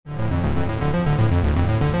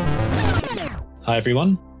Hi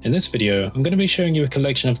everyone, in this video I'm going to be showing you a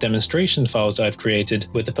collection of demonstration files that I've created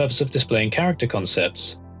with the purpose of displaying character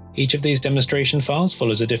concepts. Each of these demonstration files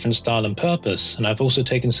follows a different style and purpose, and I've also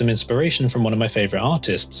taken some inspiration from one of my favourite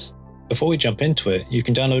artists. Before we jump into it, you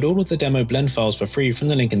can download all of the demo blend files for free from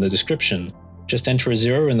the link in the description. Just enter a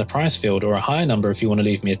 0 in the price field or a higher number if you want to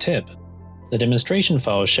leave me a tip. The demonstration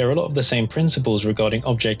files share a lot of the same principles regarding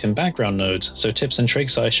object and background nodes, so tips and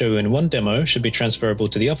tricks that I show you in one demo should be transferable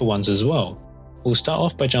to the other ones as well. We'll start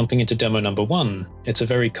off by jumping into demo number 1. It's a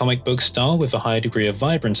very comic book style with a high degree of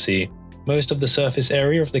vibrancy. Most of the surface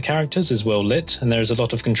area of the characters is well lit, and there is a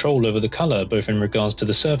lot of control over the colour both in regards to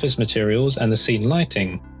the surface materials and the scene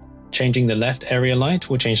lighting. Changing the left area light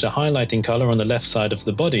will change the highlighting colour on the left side of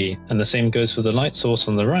the body, and the same goes for the light source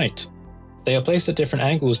on the right. They are placed at different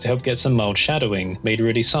angles to help get some mild shadowing, made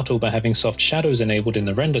really subtle by having soft shadows enabled in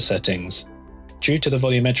the render settings. Due to the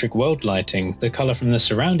volumetric world lighting, the colour from the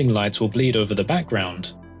surrounding lights will bleed over the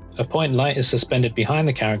background. A point light is suspended behind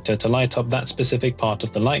the character to light up that specific part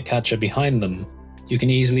of the light catcher behind them. You can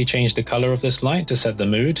easily change the colour of this light to set the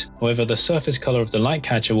mood, however the surface colour of the light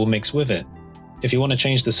catcher will mix with it. If you want to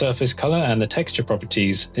change the surface colour and the texture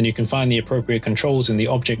properties, then you can find the appropriate controls in the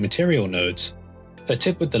object material nodes. A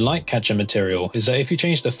tip with the light catcher material is that if you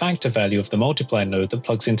change the factor value of the multiply node that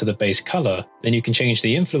plugs into the base colour, then you can change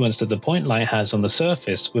the influence that the point light has on the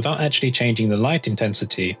surface without actually changing the light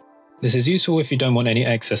intensity. This is useful if you don't want any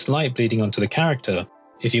excess light bleeding onto the character.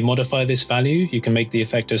 If you modify this value, you can make the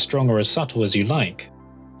effect as strong or as subtle as you like.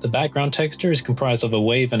 The background texture is comprised of a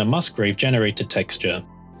wave and a musgrave generated texture.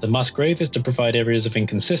 The musgrave is to provide areas of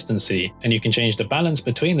inconsistency, and you can change the balance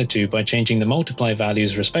between the two by changing the multiply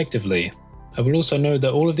values respectively. I will also note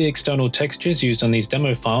that all of the external textures used on these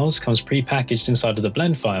demo files comes pre-packaged inside of the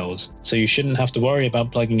blend files, so you shouldn't have to worry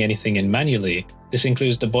about plugging anything in manually. This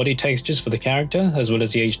includes the body textures for the character, as well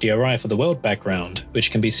as the HDRI for the world background,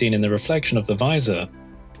 which can be seen in the reflection of the visor.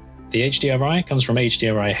 The HDRI comes from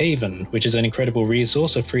HDRI Haven, which is an incredible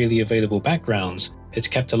resource of freely available backgrounds. It's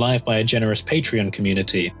kept alive by a generous Patreon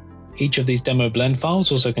community. Each of these demo blend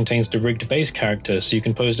files also contains the rigged base character, so you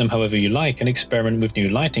can pose them however you like and experiment with new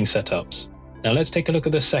lighting setups. Now let's take a look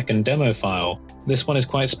at the second demo file. This one is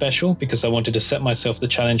quite special because I wanted to set myself the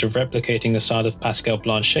challenge of replicating the style of Pascal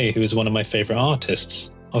Blanchet, who is one of my favourite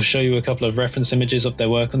artists. I'll show you a couple of reference images of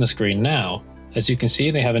their work on the screen now. As you can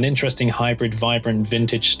see, they have an interesting hybrid vibrant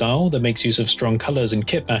vintage style that makes use of strong colours and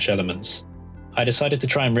kit bash elements. I decided to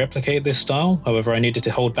try and replicate this style, however I needed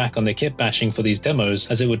to hold back on the kit bashing for these demos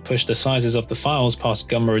as it would push the sizes of the files past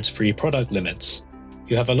Gumroad's free product limits.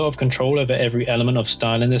 You have a lot of control over every element of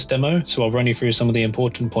style in this demo, so I'll run you through some of the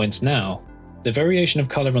important points now. The variation of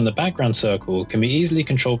colour on the background circle can be easily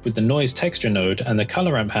controlled with the noise texture node and the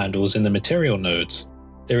colour ramp handles in the material nodes.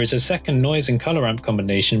 There is a second noise and colour ramp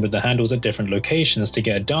combination with the handles at different locations to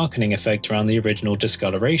get a darkening effect around the original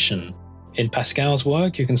discoloration. In Pascal's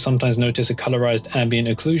work, you can sometimes notice a colorized ambient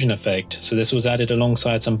occlusion effect, so this was added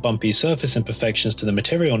alongside some bumpy surface imperfections to the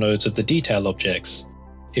material nodes of the detail objects.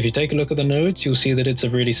 If you take a look at the nodes, you'll see that it's a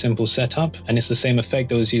really simple setup, and it's the same effect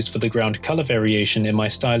that was used for the ground color variation in my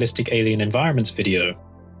stylistic alien environments video.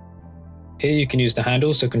 Here you can use the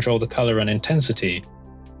handles to control the color and intensity.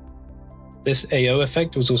 This AO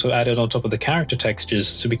effect was also added on top of the character textures,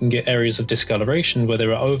 so we can get areas of discoloration where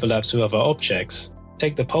there are overlaps with other objects.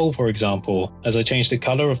 Take the pole for example. As I change the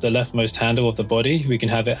color of the leftmost handle of the body, we can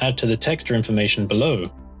have it add to the texture information below.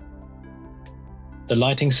 The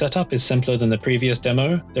lighting setup is simpler than the previous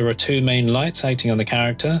demo. There are two main lights acting on the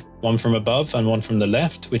character, one from above and one from the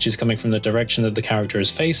left, which is coming from the direction that the character is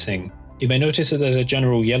facing. You may notice that there's a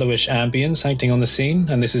general yellowish ambience acting on the scene,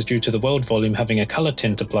 and this is due to the world volume having a color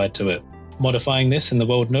tint applied to it. Modifying this in the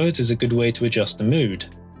world nodes is a good way to adjust the mood.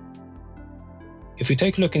 If we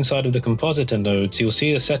take a look inside of the compositor nodes, you'll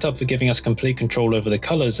see the setup for giving us complete control over the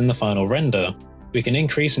colors in the final render. We can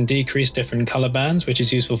increase and decrease different color bands, which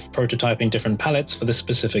is useful for prototyping different palettes for this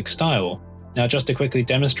specific style. Now just to quickly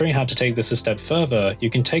demonstrate how to take this a step further, you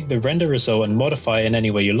can take the render result and modify it in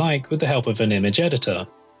any way you like with the help of an image editor.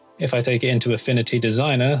 If I take it into Affinity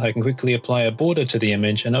Designer, I can quickly apply a border to the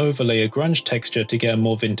image and overlay a grunge texture to get a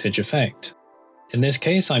more vintage effect. In this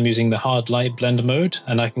case, I'm using the hard light blend mode,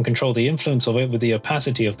 and I can control the influence of it with the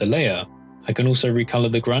opacity of the layer. I can also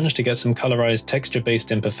recolor the grunge to get some colorized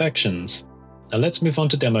texture-based imperfections. Now let's move on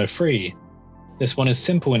to demo 3. This one is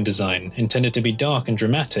simple in design, intended to be dark and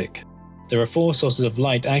dramatic. There are 4 sources of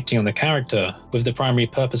light acting on the character, with the primary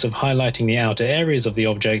purpose of highlighting the outer areas of the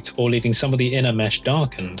object or leaving some of the inner mesh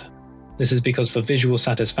darkened. This is because for visual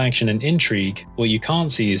satisfaction and intrigue, what you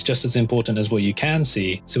can't see is just as important as what you can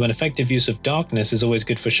see, so an effective use of darkness is always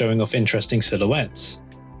good for showing off interesting silhouettes.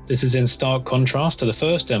 This is in stark contrast to the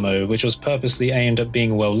first demo, which was purposely aimed at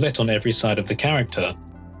being well lit on every side of the character.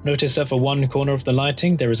 Notice that for one corner of the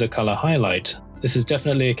lighting there is a color highlight. This is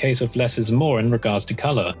definitely a case of less is more in regards to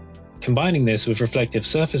color. Combining this with reflective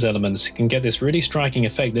surface elements can get this really striking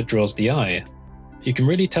effect that draws the eye. You can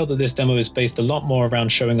really tell that this demo is based a lot more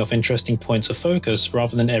around showing off interesting points of focus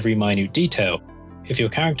rather than every minute detail. If your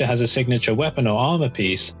character has a signature weapon or armor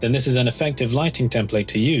piece, then this is an effective lighting template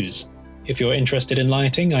to use. If you're interested in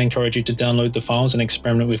lighting, I encourage you to download the files and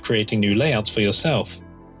experiment with creating new layouts for yourself.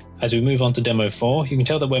 As we move on to Demo 4, you can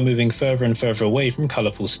tell that we're moving further and further away from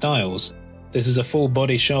colourful styles. This is a full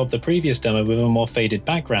body shot of the previous demo with a more faded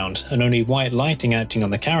background and only white lighting acting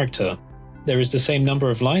on the character. There is the same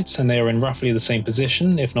number of lights and they are in roughly the same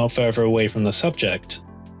position, if not further away from the subject.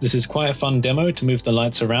 This is quite a fun demo to move the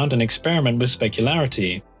lights around and experiment with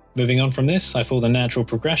specularity. Moving on from this, I thought the natural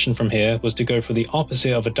progression from here was to go for the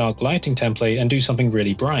opposite of a dark lighting template and do something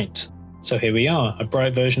really bright. So here we are, a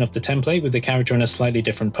bright version of the template with the character in a slightly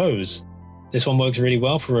different pose. This one works really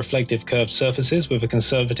well for reflective curved surfaces with a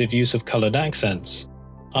conservative use of coloured accents.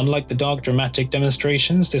 Unlike the dark dramatic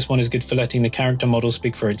demonstrations, this one is good for letting the character model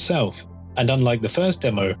speak for itself. And unlike the first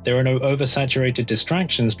demo, there are no oversaturated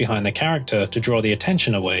distractions behind the character to draw the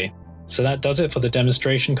attention away. So that does it for the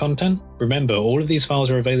demonstration content. Remember, all of these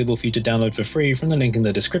files are available for you to download for free from the link in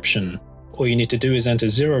the description. All you need to do is enter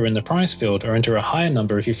 0 in the price field or enter a higher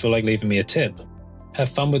number if you feel like leaving me a tip. Have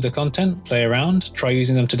fun with the content, play around, try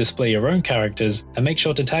using them to display your own characters, and make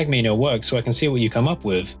sure to tag me in your work so I can see what you come up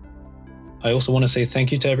with. I also want to say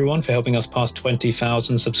thank you to everyone for helping us past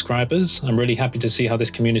 20,000 subscribers. I'm really happy to see how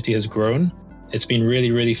this community has grown. It's been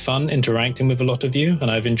really fun interacting with a lot of you,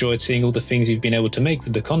 and I've enjoyed seeing all the things you've been able to make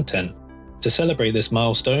with the content. To celebrate this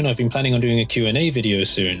milestone, I've been planning on doing a Q&A video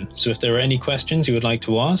soon, so if there are any questions you would like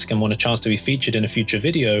to ask and want a chance to be featured in a future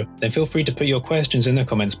video, then feel free to put your questions in the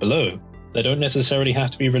comments below. They don't necessarily have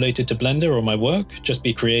to be related to Blender or my work, just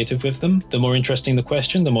be creative with them. The more interesting the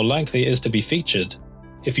question, the more likely it is to be featured.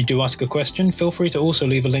 If you do ask a question, feel free to also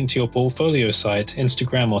leave a link to your portfolio site,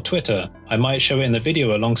 Instagram or Twitter. I might show it in the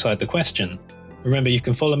video alongside the question. Remember, you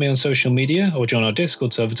can follow me on social media or join our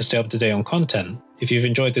Discord server to stay up to date on content. If you've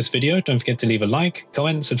enjoyed this video, don't forget to leave a like,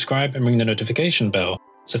 comment, subscribe and ring the notification bell.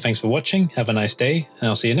 So thanks for watching, have a nice day, and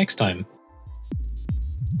I'll see you next time.